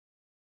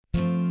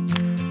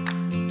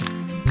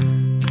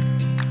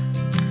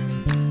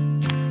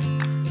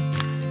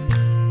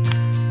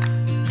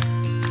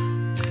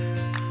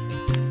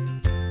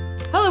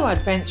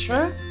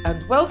adventurer,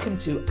 and welcome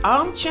to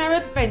Armchair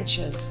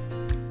Adventures.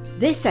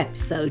 This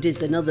episode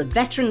is another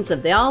Veterans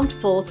of the Armed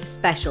Forces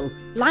special,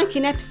 like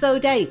in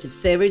episode 8 of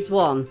series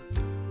 1.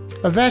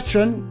 A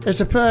veteran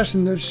is a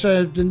person who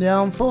served in the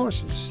armed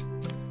forces.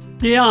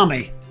 The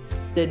Army.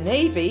 The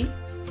Navy.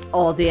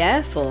 Or the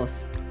Air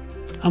Force.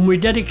 And we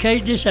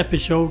dedicate this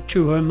episode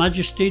to Her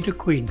Majesty the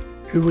Queen,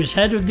 who was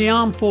head of the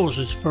armed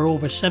forces for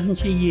over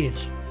 70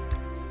 years.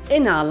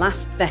 In our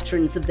last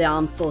Veterans of the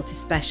Armed Forces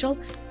special,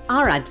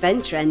 our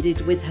adventure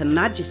ended with Her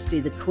Majesty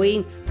the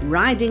Queen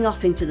riding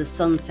off into the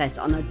sunset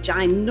on a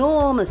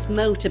ginormous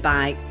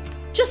motorbike,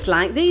 just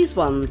like these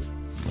ones.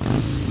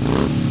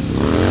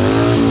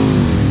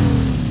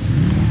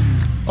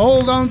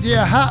 Hold on to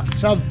your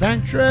hats,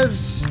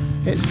 adventurers.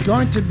 It's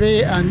going to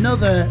be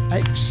another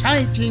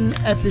exciting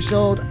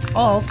episode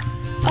of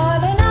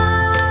On an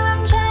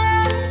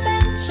armchair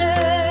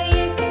adventure,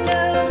 you can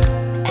go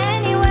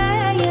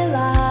anywhere you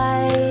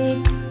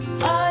like.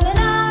 On an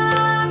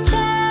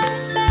armchair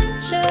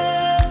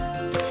adventure,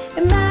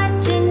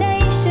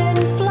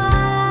 imaginations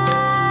fly.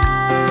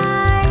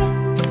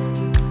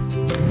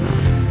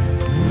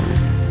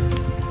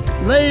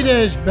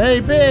 Ladies,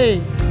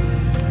 baby.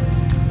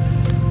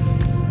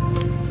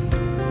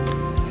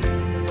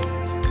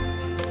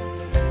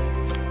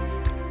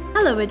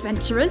 Hello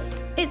adventurers,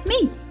 it's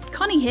me,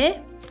 Connie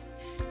here.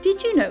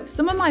 Did you know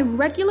some of my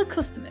regular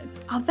customers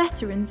are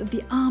veterans of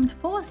the armed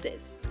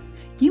forces?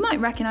 You might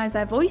recognise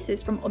their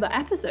voices from other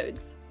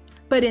episodes.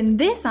 But in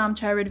this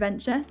armchair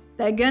adventure,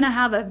 they're gonna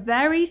have a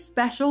very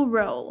special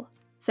role.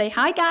 Say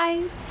hi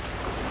guys!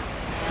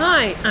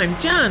 Hi, I'm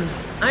Jan.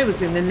 I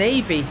was in the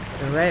Navy,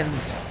 the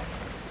Wrens.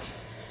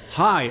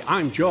 Hi,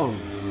 I'm John.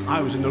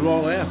 I was in the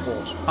Royal Air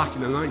Force back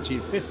in the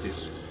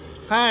 1950s.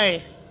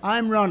 Hi,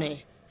 I'm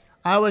Ronnie.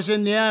 I was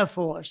in the Air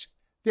Force,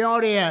 the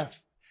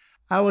RAF.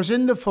 I was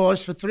in the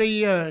force for 3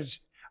 years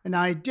and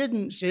I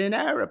didn't see an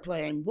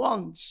aeroplane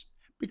once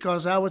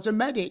because I was a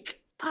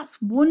medic.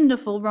 That's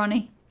wonderful,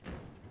 Ronnie.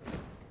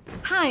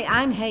 Hi,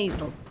 I'm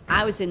Hazel.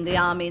 I was in the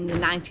Army in the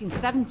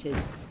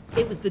 1970s.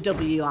 It was the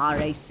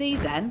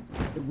WRAC then,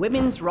 the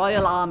Women's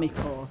Royal Army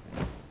Corps.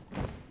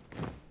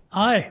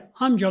 Hi,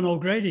 I'm John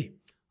O'Grady.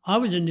 I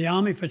was in the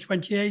Army for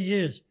 28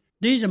 years.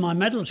 These are my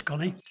medals,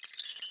 Connie.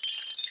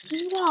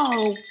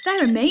 Whoa,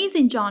 they're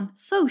amazing, John.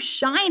 So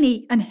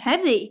shiny and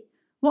heavy.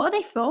 What are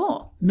they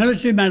for?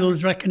 Military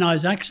medals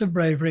recognise acts of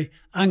bravery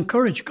and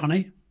courage,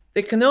 Connie.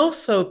 They can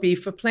also be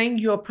for playing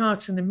your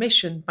part in the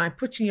mission by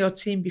putting your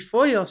team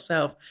before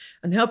yourself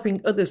and helping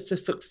others to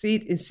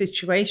succeed in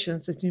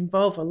situations that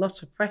involve a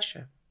lot of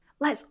pressure.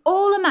 Let's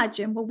all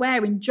imagine we're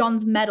wearing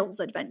John's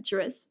medals,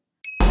 adventurers.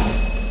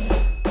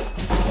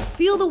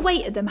 Feel the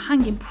weight of them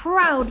hanging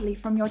proudly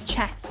from your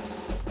chest.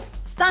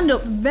 Stand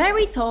up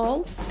very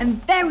tall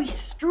and very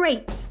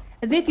straight,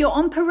 as if you're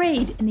on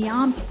parade in the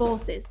armed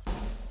forces.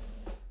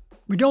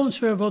 We don't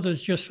serve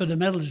others just for the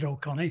medals though,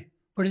 Connie,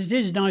 but it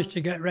is nice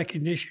to get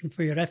recognition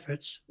for your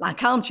efforts.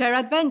 Like Armchair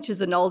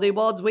Adventures and all the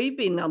awards we've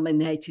been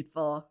nominated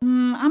for.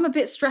 I'm a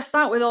bit stressed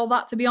out with all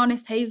that, to be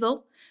honest,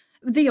 Hazel.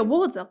 The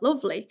awards are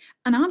lovely,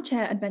 and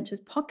Armchair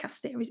Adventures podcast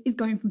series is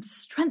going from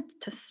strength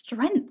to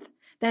strength.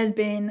 There's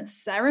been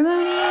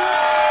ceremonies,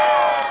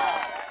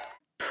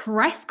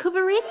 press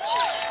coverage,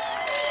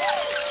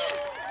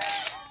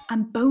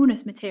 and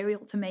bonus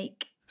material to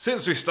make.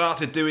 Since we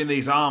started doing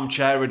these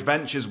Armchair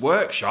Adventures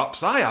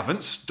workshops, I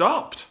haven't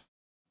stopped.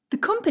 The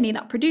company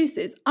that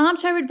produces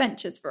Armchair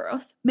Adventures for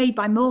us, made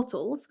by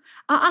mortals,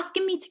 are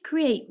asking me to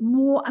create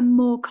more and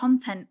more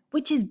content,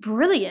 which is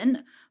brilliant,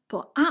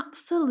 but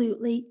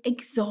absolutely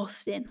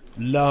exhausting.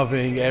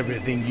 Loving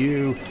everything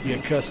you, your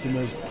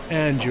customers,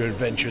 and your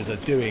adventurers are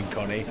doing,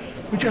 Connie.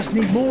 We just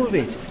need more of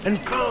it, and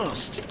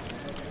fast.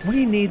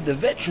 We need the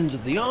Veterans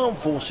of the Armed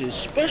Forces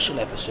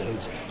special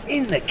episodes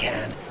in the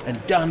can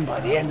and done by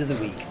the end of the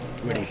week,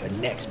 ready for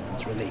next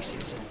month's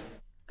releases.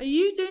 Are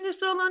you doing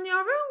this all on your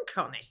own,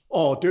 Connie?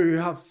 Or do you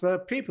have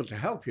people to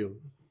help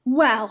you?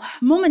 Well,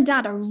 Mum and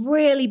Dad are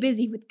really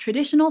busy with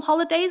traditional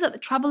holidays at the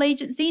travel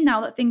agency now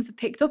that things have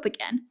picked up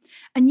again.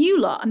 And you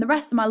lot and the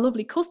rest of my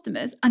lovely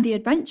customers, and the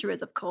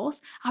adventurers of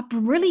course, are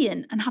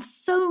brilliant and have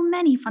so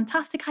many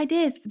fantastic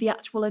ideas for the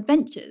actual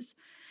adventures.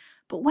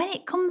 But when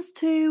it comes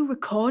to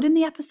recording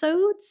the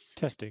episodes...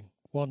 Testing.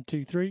 1,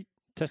 2, 3.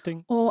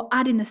 Testing. Or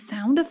adding the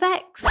sound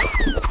effects...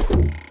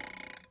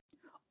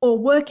 or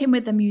working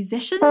with the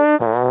musicians...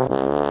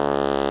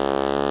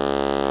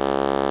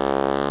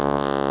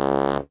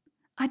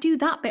 I do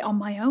that bit on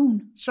my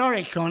own.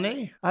 Sorry,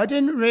 Connie. I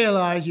didn't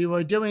realise you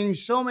were doing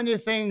so many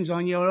things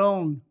on your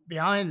own,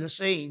 behind the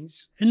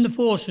scenes. In the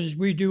forces,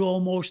 we do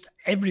almost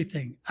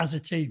everything as a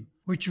team,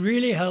 which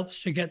really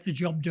helps to get the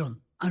job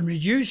done and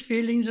reduce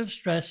feelings of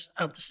stress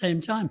at the same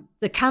time.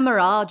 The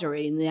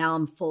camaraderie in the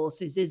armed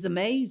forces is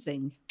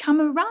amazing.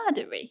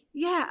 Camaraderie?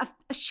 Yeah,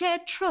 a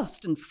shared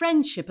trust and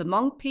friendship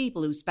among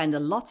people who spend a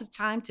lot of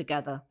time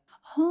together.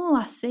 Oh,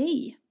 I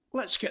see.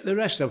 Let's get the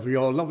rest of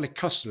your lovely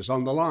customers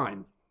on the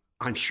line.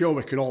 I'm sure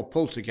we can all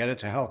pull together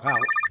to help out.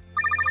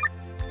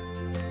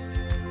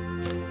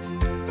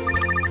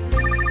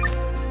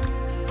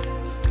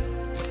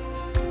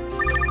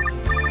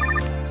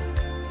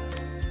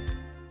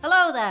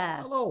 Hello there.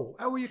 Hello,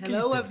 how are you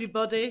Hello, keeping?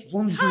 everybody.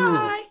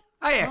 Hi.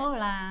 Hiya.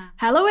 Hola.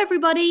 Hello,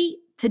 everybody.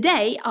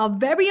 Today, our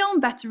very own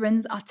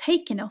veterans are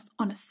taking us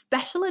on a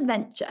special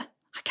adventure.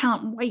 I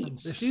can't wait.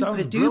 This Super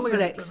sounds duper brilliant to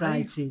me.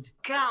 excited.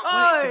 Can't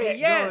wait to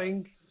get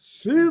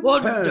going.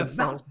 Wonderful.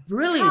 That's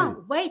brilliant.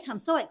 Can't wait. I'm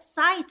so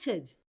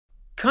excited.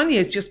 Connie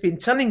has just been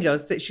telling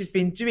us that she's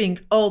been doing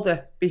all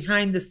the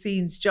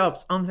behind-the-scenes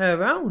jobs on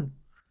her own.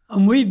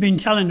 And we've been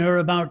telling her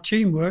about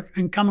teamwork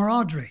and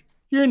camaraderie.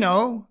 You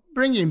know,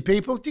 bringing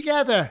people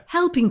together.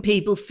 Helping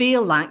people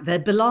feel like they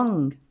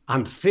belong.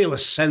 And feel a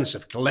sense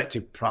of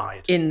collective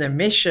pride. In the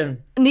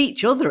mission. And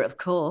each other, of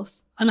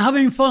course. And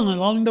having fun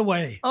along the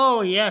way.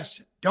 Oh,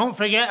 yes. Don't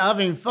forget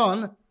having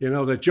fun. You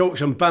know, the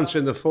jokes and banter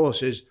in the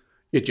forces,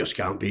 you just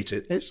can't beat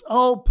it. It's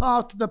all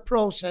part of the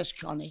process,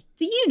 Connie.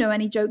 Do you know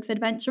any jokes,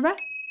 adventurer?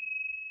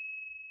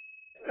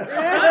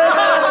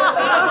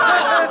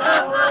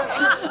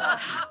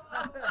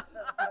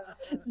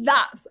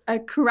 That's a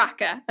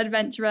cracker,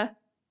 adventurer.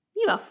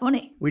 You are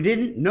funny. We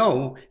didn't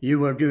know you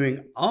were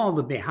doing all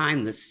the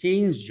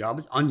behind-the-scenes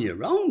jobs on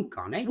your own,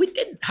 Connie. We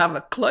didn't have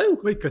a clue.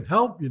 We can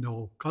help, you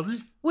know,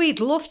 Connie. We'd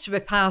love to be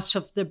part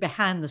of the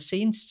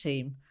behind-the-scenes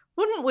team,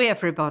 wouldn't we,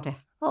 everybody?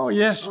 Oh,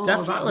 yes, that'd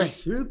definitely. be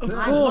super. Of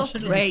course,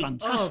 it'll be Great.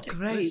 fantastic. Oh,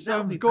 great.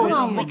 That'd be Good.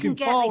 brilliant. I'm looking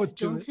forward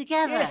to it.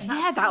 together. Yes,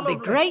 yeah, that'll be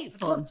great I'd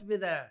fun. love to be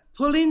there.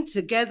 Pulling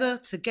together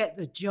to get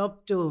the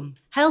job done.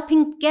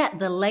 Helping get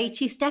the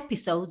latest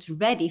episodes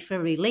ready for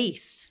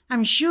release.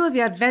 I'm sure the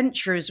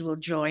adventurers will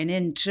join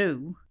in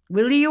too.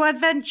 Will you,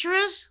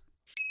 adventurers?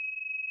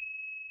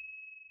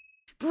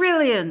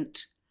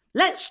 Brilliant.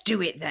 Let's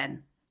do it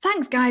then.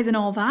 Thanks, guys, and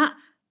all that.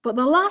 But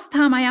the last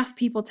time I asked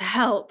people to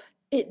help,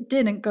 it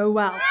didn't go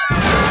well.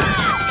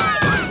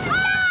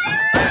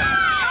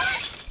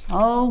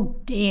 Oh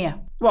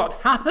dear. What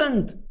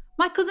happened?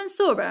 My cousin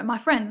Sora and my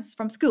friends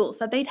from school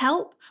said they'd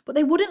help, but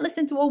they wouldn't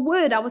listen to a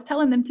word I was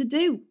telling them to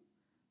do.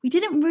 We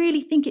didn't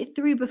really think it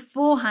through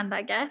beforehand,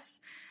 I guess,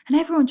 and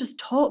everyone just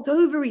talked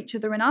over each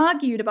other and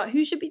argued about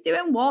who should be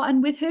doing what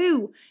and with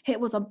who. It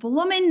was a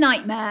blooming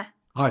nightmare.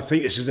 I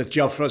think this is a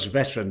job for us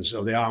veterans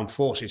of the armed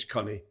forces,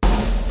 Connie.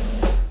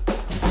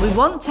 We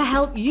want to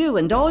help you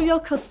and all your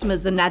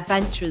customers and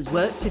adventurers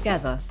work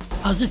together.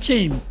 As a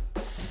team.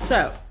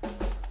 So,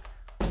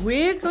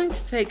 we're going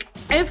to take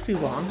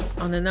everyone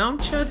on an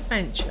armchair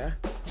adventure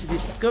to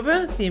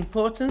discover the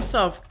importance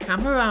of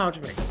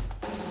camaraderie.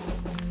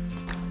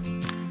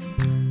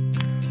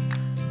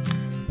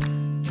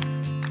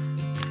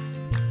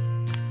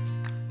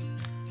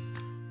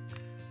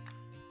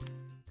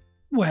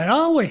 Where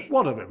are we?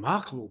 What a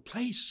remarkable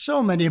place.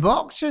 So many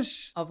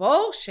boxes. Of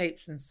all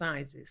shapes and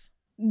sizes.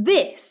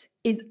 This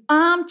is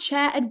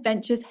Armchair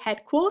Adventures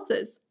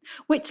headquarters,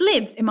 which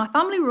lives in my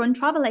family-run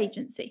travel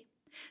agency.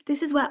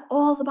 This is where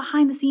all the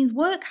behind-the-scenes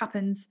work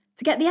happens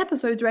to get the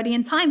episodes ready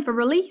in time for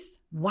release.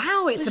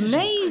 Wow, it's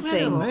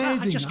amazing. Amazing.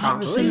 I just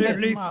can't Absolutely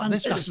believe it.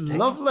 This is fantastic.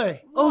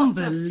 lovely.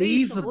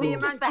 Unbelievable. The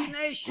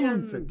imagination.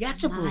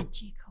 Unforgettable.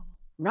 Magical.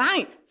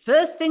 Right,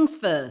 first things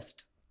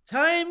first.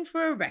 Time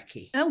for a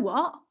recce. A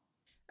what?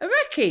 A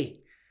recce.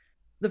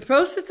 The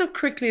process of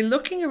quickly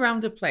looking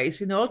around a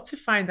place in order to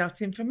find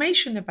out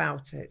information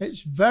about it.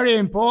 It's very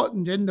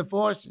important in the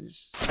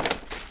forces.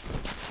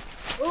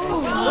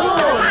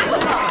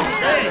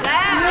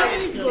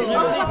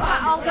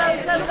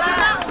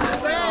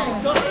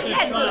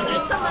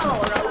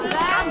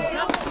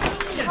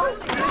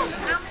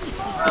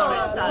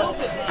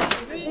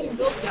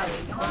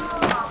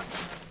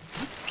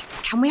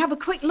 Can we have a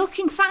quick look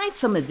inside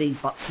some of these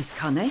boxes,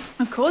 Connie?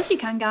 Of course you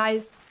can,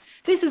 guys.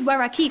 This is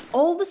where I keep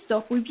all the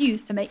stuff we've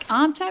used to make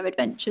Armchair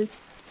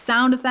Adventures.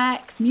 Sound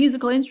effects,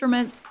 musical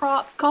instruments,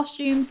 props,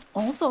 costumes,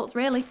 all sorts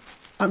really.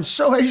 I'm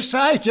so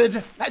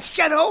excited. Let's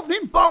get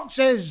opening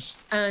boxes.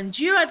 And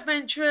you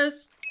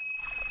adventurers,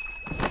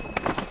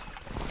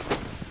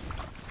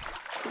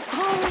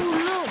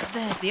 Oh, look,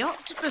 there's the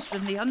octopus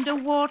from the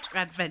underwater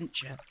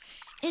adventure.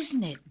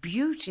 Isn't it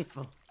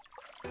beautiful?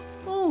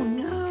 Oh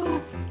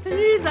no, and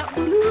here's that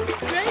blue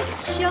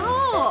great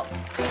shark.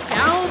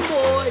 Down,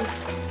 boy.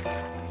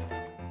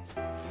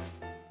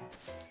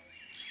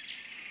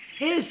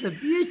 Here's a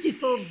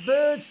beautiful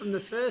bird from the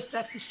first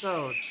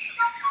episode.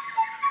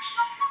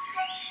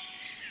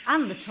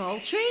 And the tall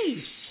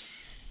trees.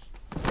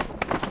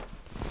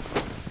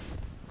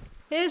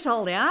 Here's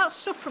all the art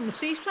stuff from the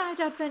seaside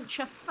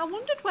adventure. I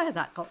wondered where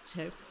that got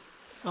to.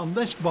 And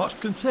this box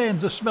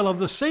contains the smell of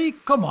the sea.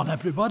 Come on,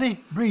 everybody,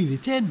 breathe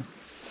it in.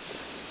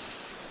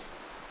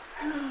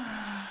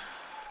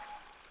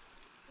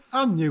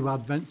 And new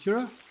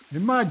adventurer,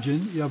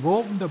 imagine you've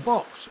opened a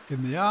box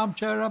in the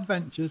Armchair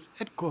Adventures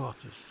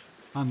headquarters.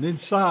 And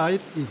inside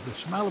is the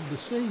smell of the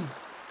sea.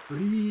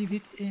 Breathe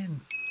it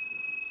in.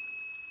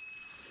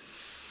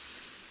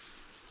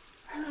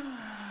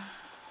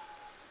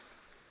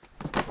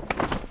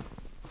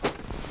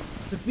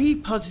 The Be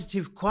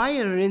Positive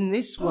Choir are in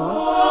this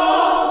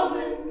one.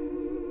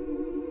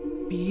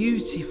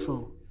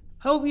 Beautiful.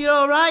 Hope you're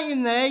all right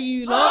in there,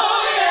 you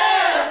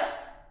lot.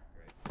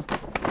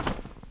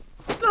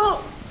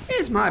 Look,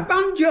 here's my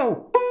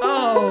banjo.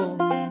 Oh,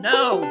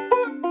 no.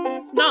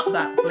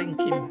 Not that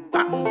blinking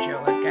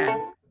banjo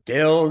again.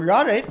 Still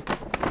got it.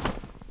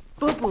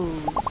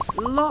 Bubbles.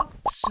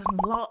 Lots and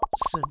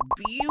lots of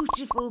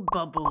beautiful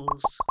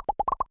bubbles.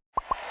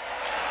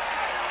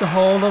 The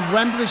whole of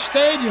Wembley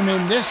Stadium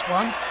in this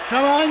one.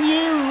 Come on,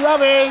 you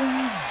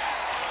Robins!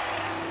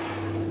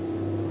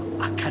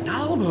 A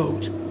canal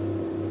boat.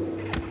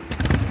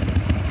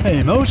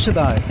 Hey,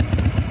 motorbike.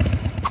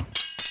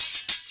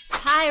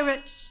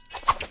 Pirates.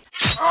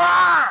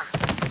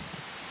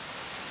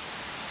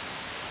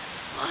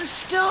 A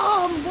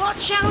storm!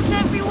 Watch out,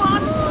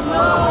 everyone!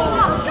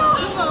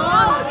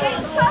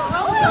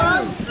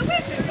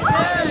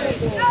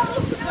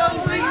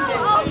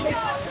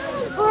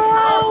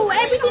 Oh,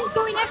 everything's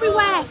going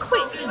everywhere.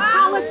 Quick,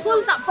 Carla,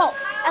 close that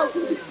box, else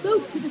we'll be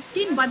soaked to the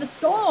skin by the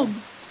storm.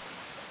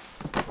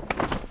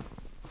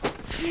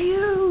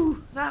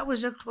 Phew! That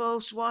was a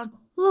close one.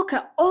 Look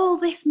at all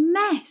this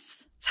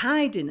mess.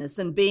 Tidiness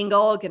and being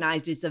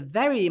organised is a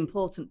very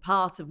important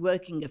part of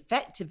working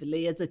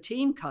effectively as a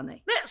team,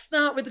 Connie. Let's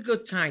start with a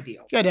good tidy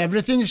up. Get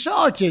everything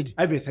sorted.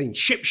 Everything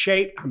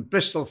shipshape and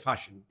Bristol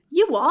fashion.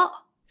 You what?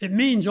 It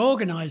means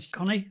organised,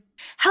 Connie.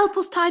 Help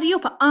us tidy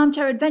up at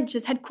Armchair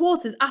Adventures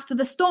headquarters after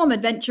the storm,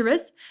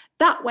 adventurers.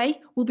 That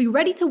way, we'll be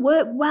ready to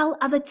work well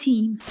as a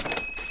team.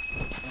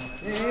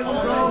 Come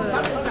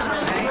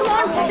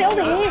on, pass it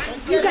over here.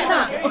 You get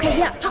that. Okay,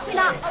 yeah, pass me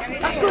that.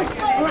 That's good.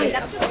 All right,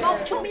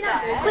 chuck me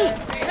that. Quick.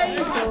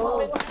 Just a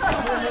moment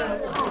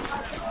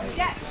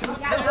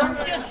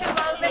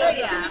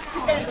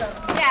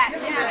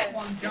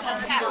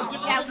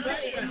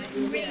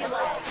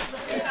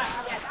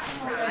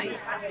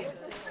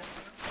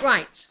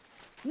Right.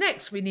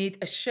 Next, we need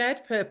a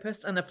shared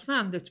purpose and a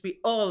plan that we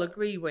all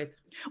agree with.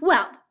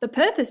 Well, the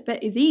purpose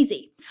bit is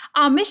easy.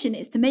 Our mission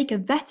is to make a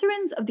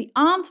Veterans of the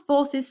Armed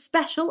Forces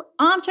special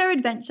armchair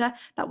adventure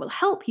that will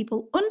help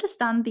people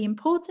understand the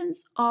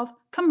importance of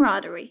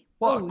camaraderie.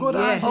 What a good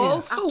idea.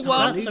 All for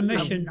one. That's a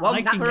mission. One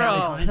I can for get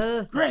all.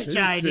 behind. Great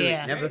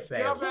idea. Never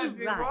fails. Right,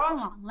 come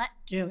on, let's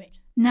do it.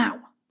 Now,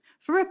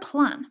 for a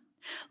plan.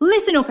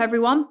 Listen up,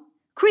 everyone.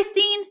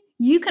 Christine,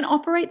 you can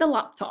operate the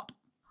laptop.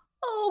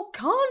 Oh,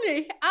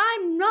 Connie,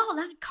 I'm not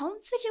that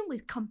confident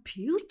with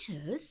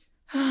computers.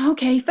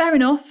 Okay, fair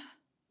enough.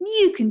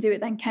 You can do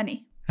it then,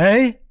 Kenny.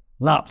 Hey,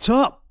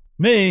 laptop?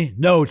 Me,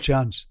 no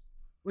chance.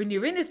 When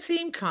you're in a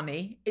team,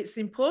 Connie, it's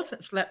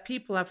important to let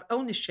people have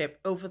ownership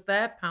over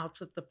their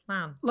part of the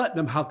plan. Let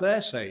them have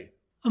their say.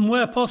 And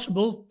where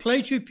possible,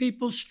 play to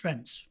people's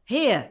strengths.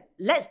 Here,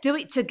 let's do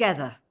it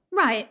together.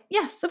 Right,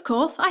 yes, of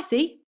course, I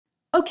see.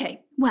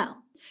 Okay,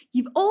 well,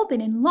 you've all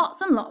been in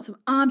lots and lots of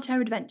armchair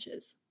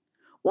adventures.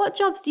 What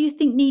jobs do you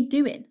think need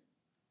doing?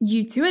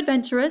 You two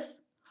adventurers,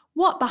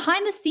 what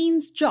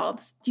behind-the-scenes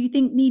jobs do you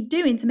think need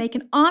doing to make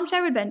an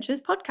Armchair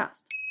Adventures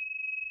podcast?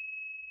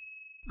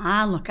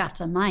 I'll look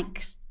after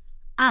mics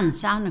and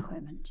sound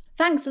equipment.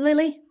 Thanks,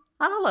 Lily.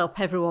 I'll help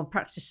everyone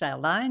practice their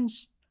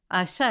lines.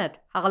 I said,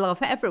 I'll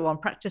help everyone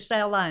practice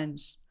their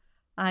lines.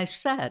 I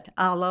said,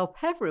 I'll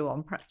help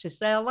everyone practice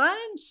their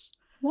lines.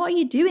 What are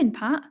you doing,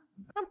 Pat?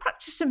 I'm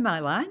practicing my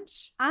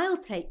lines. I'll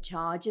take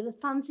charge of the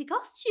fancy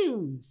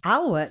costumes.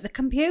 I'll work the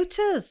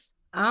computers.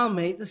 I'll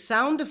make the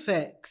sound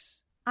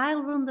effects.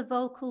 I'll run the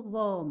vocal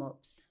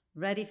warm-ups,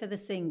 ready for the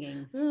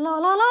singing. La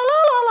la la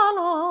la la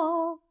la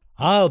la.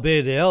 I'll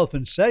be the health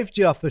and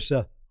safety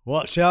officer.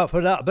 Watch out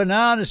for that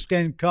banana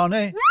skin,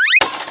 Connie.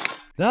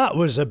 That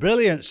was a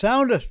brilliant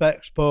sound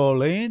effects,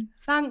 Pauline.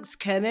 Thanks,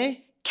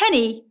 Kenny.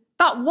 Kenny,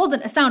 that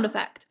wasn't a sound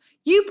effect.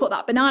 You put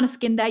that banana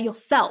skin there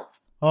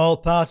yourself. All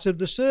part of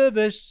the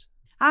service.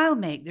 I'll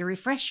make the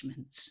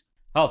refreshments.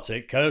 I'll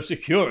take care of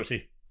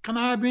security. Can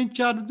I be in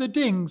charge of the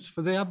dings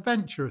for the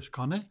adventurers,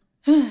 Connie?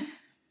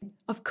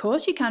 Of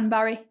course you can,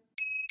 Barry.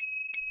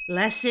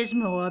 Less is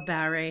more,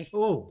 Barry.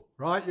 Oh,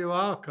 right you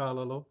are,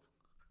 Carla, love.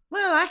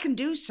 Well, I can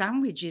do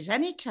sandwiches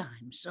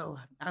anytime, so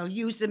I'll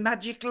use the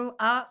magical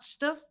art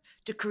stuff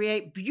to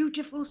create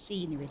beautiful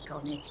scenery,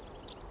 Connie.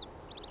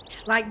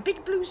 Like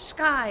big blue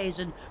skies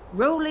and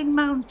rolling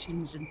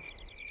mountains and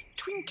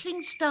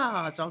twinkling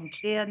stars on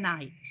clear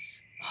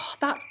nights. Oh,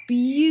 that's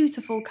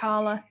beautiful,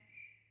 Carla.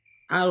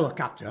 I'll look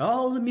after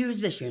all the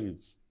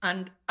musicians.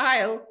 And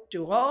I'll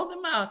do all the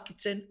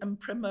marketing and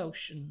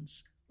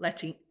promotions,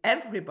 letting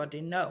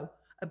everybody know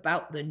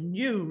about the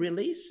new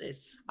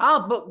releases.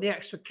 I'll book the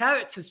extra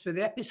characters for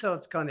the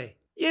episodes, Connie.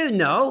 You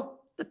know,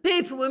 the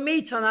people we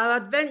meet on our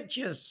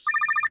adventures.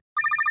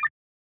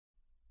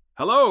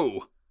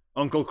 Hello,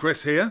 Uncle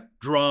Chris here,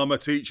 drama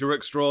teacher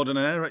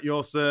extraordinaire at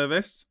your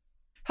service.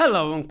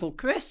 Hello, Uncle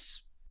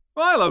Chris.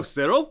 Well, hello,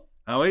 Cyril.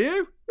 How are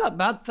you? Not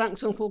bad,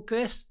 thanks, Uncle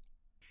Chris.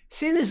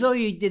 Seeing as though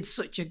you did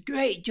such a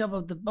great job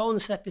of the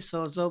bonus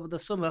episodes over the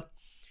summer,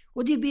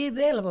 would you be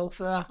available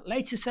for our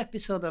latest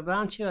episode of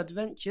Armchair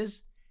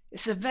Adventures?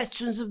 It's a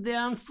Veterans of the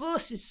Armed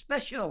Forces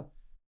special.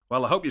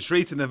 Well, I hope you're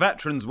treating the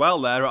veterans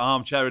well there at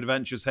Armchair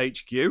Adventures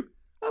HQ.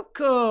 Of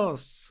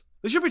course.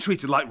 They should be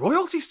treated like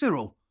royalty,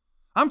 Cyril.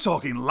 I'm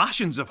talking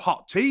lashons of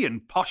hot tea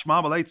and posh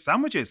marmalade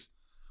sandwiches,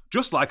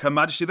 just like Her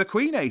Majesty the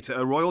Queen ate at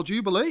her Royal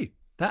Jubilee.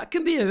 That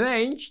can be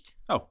arranged.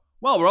 Oh,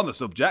 while we're on the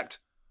subject,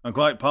 I'm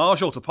quite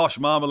partial to posh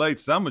marmalade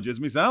sandwiches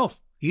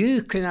myself.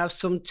 You can have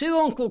some too,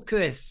 Uncle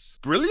Chris.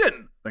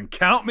 Brilliant! Then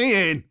count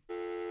me in.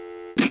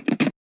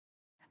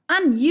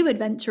 And you,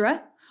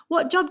 adventurer,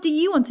 what job do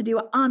you want to do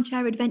at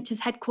Armchair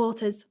Adventures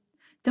headquarters?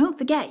 Don't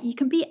forget, you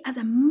can be as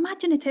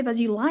imaginative as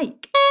you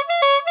like.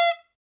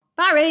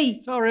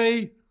 Barry!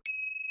 Sorry.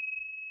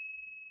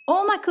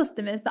 All my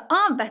customers that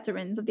aren't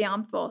veterans of the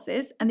armed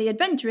forces and the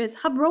adventurers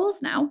have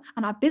roles now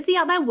and are busy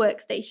at their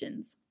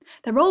workstations.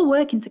 They're all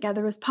working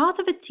together as part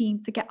of a team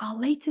to get our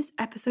latest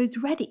episodes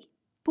ready.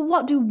 But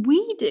what do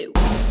we do?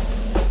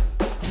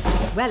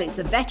 Well, it's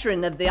a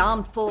veteran of the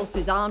Armed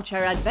Forces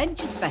Armchair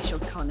Adventure Special,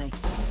 Connie.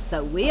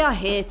 So we are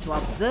here to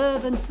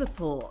observe and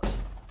support.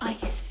 I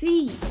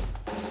see.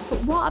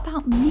 But what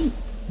about me?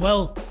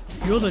 Well,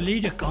 you're the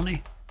leader,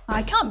 Connie.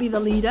 I can't be the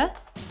leader.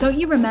 Don't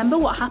you remember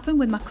what happened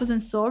with my cousin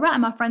Sora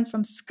and my friends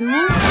from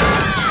school?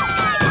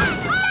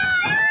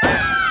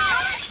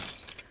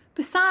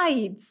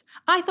 Besides,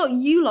 I thought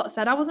you lot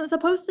said I wasn't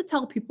supposed to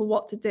tell people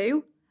what to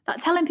do.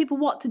 That telling people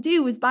what to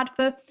do was bad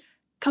for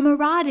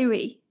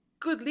camaraderie.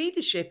 Good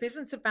leadership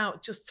isn't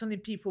about just telling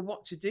people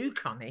what to do,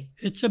 Connie.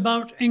 It's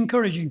about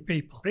encouraging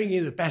people.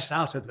 Bringing the best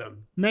out of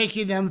them.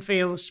 Making them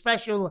feel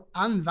special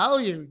and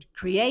valued.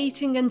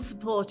 Creating and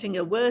supporting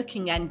a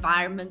working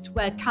environment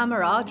where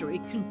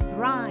camaraderie can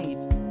thrive.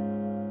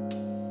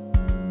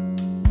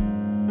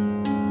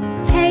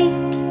 Hey,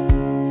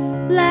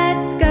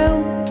 let's go.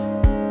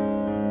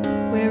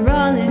 We're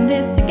all in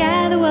this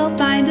together, we'll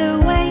find a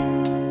way.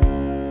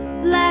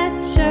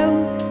 Let's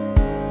show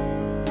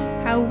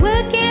how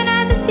working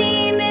as a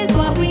team is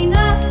what we know.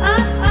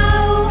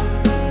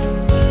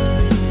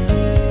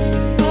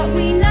 What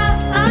we know.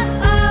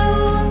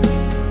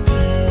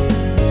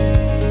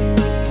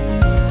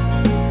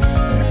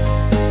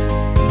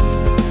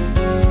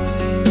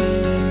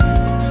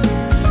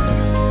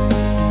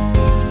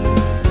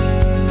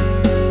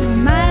 No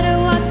matter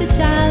what the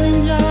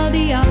challenge or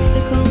the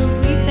obstacles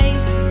we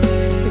face,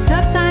 the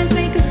tough times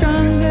make us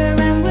stronger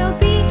and we'll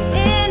be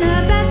in a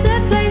better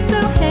place.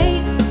 So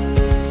hey,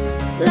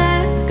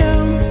 let's go.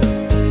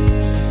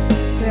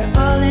 We're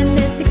all in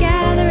this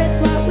together, it's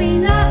what we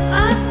know.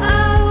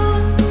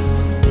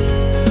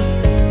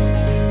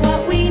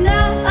 What we know.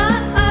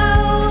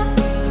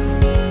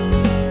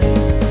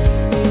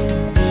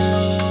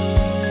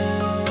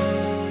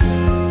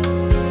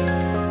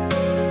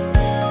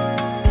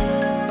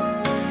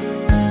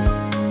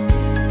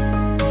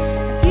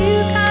 A few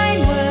kind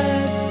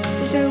words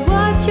to show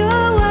what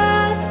you're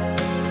worth.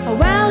 A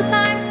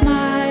well-timed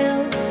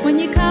smile when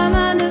you come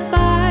under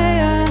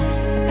fire.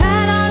 A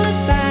pat on the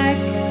back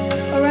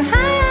or a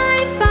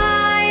high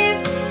five.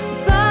 A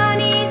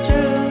funny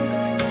joke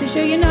to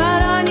show you're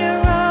not on your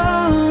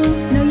own.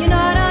 No, you're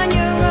not on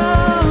your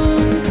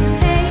own.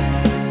 Hey,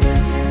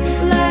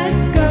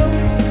 let's go.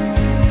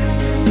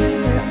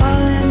 We're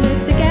all in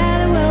this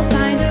together, we'll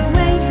find a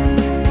way.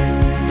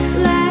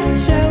 Let's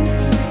show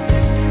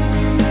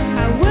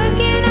how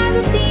working as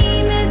a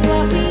team is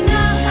what we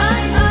know.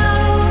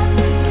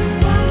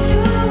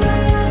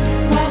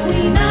 What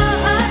we know.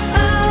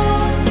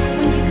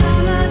 When you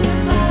come under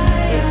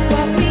fire, it's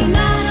what we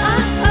know.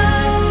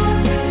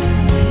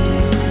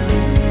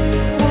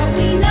 What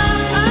we know.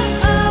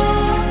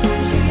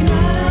 To show you're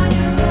not on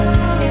your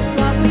own. It's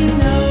what we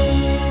know.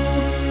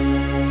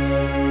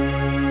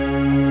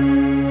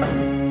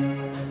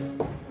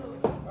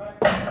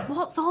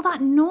 What's all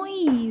that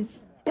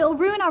noise? It'll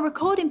ruin our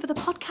recording for the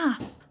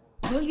podcast.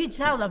 Will you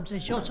tell them to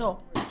shut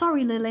up?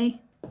 Sorry,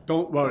 Lily.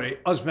 Don't worry,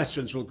 us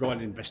veterans will go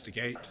and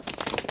investigate.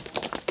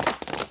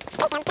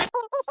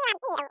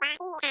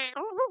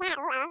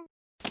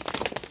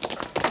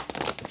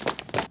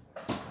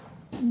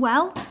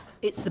 Well,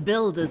 It's the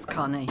builders,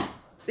 Connie.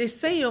 They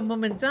say your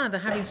mum and dad are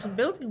having some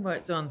building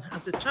work done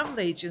as the travel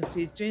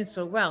agency is doing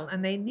so well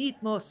and they need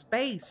more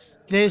space.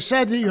 They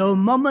said that your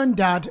mum and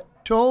dad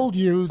told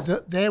you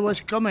that they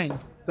was coming.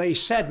 They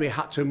said we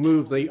had to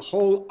move the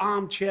whole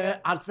Armchair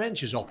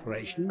Adventures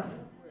operation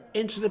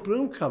into the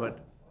broom cupboard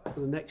for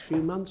the next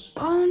few months.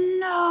 oh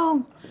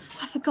no,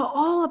 I forgot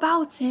all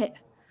about it.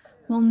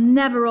 We'll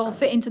never all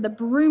fit into the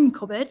broom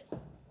cupboard.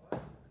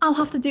 I'll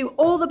have to do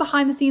all the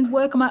behind-the-scenes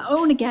work on my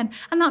own again,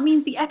 and that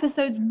means the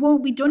episodes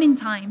won't be done in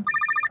time.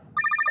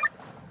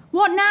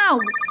 What now?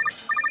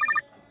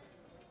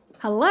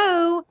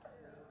 Hello?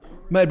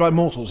 Made by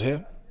Mortals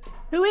here.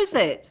 Who is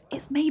it?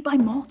 It's made by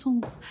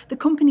Mortals, the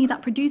company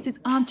that produces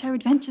Armchair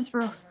Adventures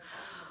for us.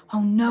 Oh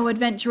no,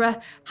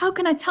 adventurer. How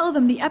can I tell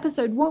them the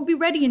episode won't be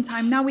ready in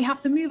time now we have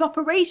to move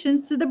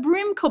operations to the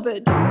broom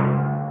cupboard?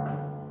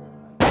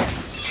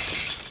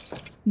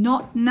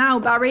 Not now,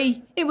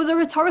 Barry. It was a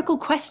rhetorical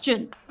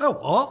question. Oh,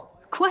 what?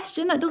 A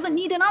question that doesn't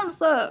need an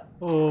answer.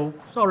 Oh,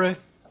 sorry.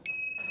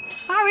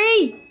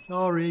 Barry!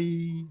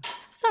 Sorry.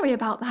 Sorry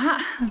about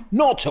that.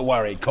 Not to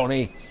worry,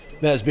 Connie.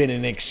 There's been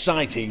an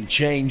exciting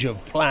change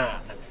of plan.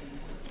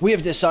 we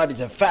have decided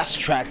to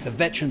fast-track the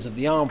Veterans of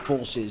the Armed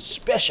Forces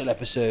special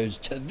episodes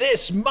to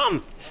this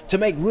month to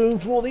make room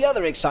for all the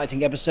other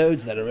exciting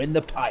episodes that are in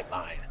the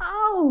pipeline.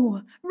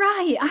 Oh,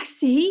 right, I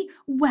see.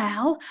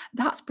 Well,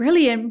 that's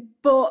brilliant,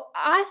 but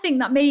I think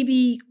that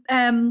maybe,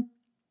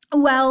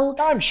 well...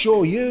 I'm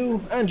sure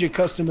you and your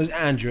customers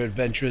and your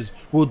adventurers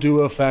will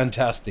do a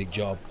fantastic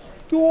job.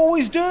 You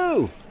always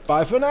do.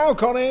 Bye for now,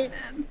 Connie.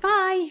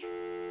 Bye.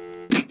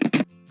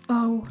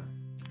 Oh,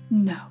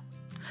 no.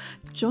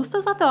 Just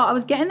as I thought I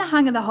was getting the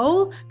hang of the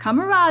whole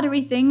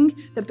camaraderie thing,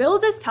 the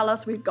builders tell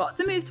us we've got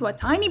to move to a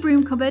tiny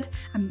broom cupboard,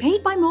 and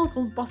Made by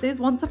Mortals bosses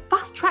want to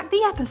fast-track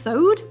the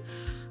episode.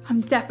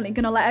 I'm definitely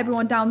going to let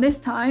everyone down this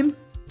time.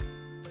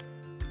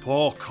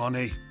 Poor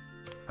Connie.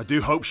 I do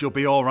hope she'll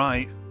be all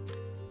right.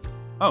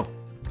 Oh,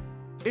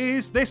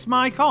 is this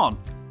mic on?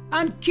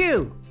 And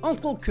cue,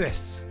 Uncle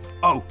Chris.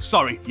 Oh,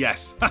 sorry,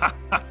 yes.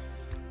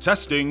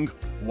 Testing.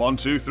 1,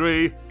 2,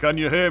 3. Can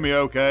you hear me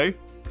okay?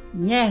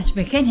 Yes,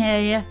 we can hear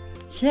you.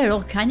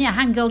 Cyril, can you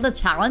handle the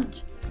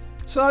talent?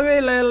 Sorry,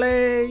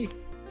 Lily.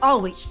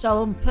 Oh, it's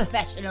so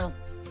unprofessional.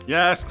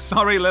 Yes,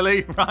 sorry,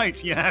 Lily.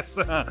 Right, yes.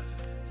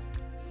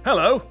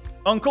 Hello,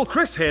 Uncle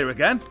Chris here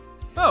again.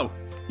 Oh,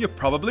 you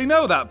probably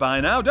know that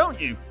by now,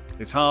 don't you?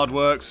 It's hard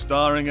work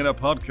starring in a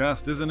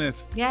podcast, isn't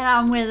it? Get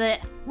on with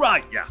it.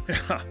 Right, yeah.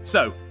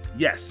 So,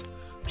 yes,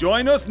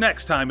 join us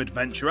next time,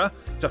 adventurer,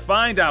 to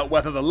find out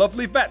whether the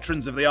lovely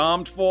veterans of the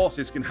armed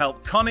forces can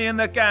help Connie and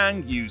the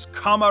gang use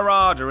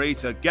camaraderie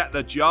to get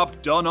the job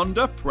done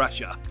under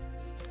pressure.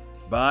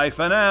 Bye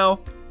for now.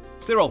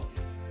 Cyril.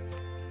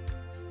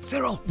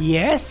 Cyril?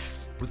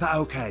 Yes? Was that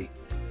okay?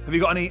 Have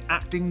you got any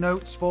acting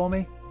notes for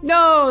me?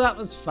 No, that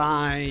was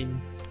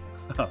fine.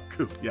 Oh,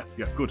 cool. Yeah,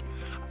 good.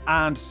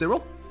 And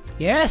Cyril?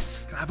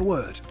 Yes? Can I have a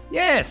word?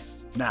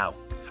 Yes. Now,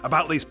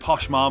 about these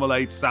posh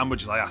marmalade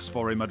sandwiches I asked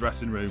for in my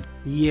dressing room.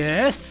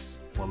 Yes?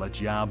 Well, a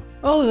jam.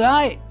 All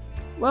right.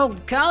 Well,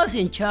 Carla's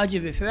in charge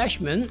of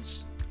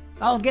refreshments.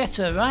 I'll get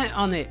her right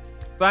on it.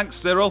 Thanks,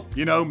 Cyril.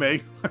 You know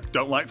me.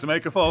 Don't like to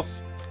make a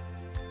fuss.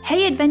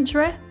 Hey,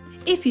 adventurer.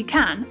 If you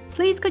can,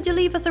 please could you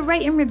leave us a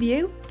rating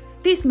review?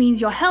 This means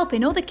you're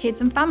helping other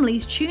kids and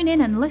families tune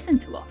in and listen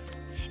to us.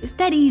 It's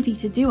dead easy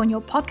to do on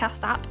your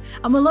podcast app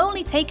and will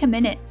only take a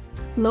minute.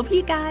 Love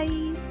you guys.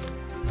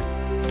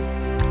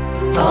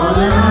 On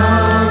an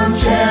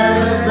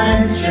armchair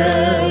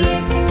adventure.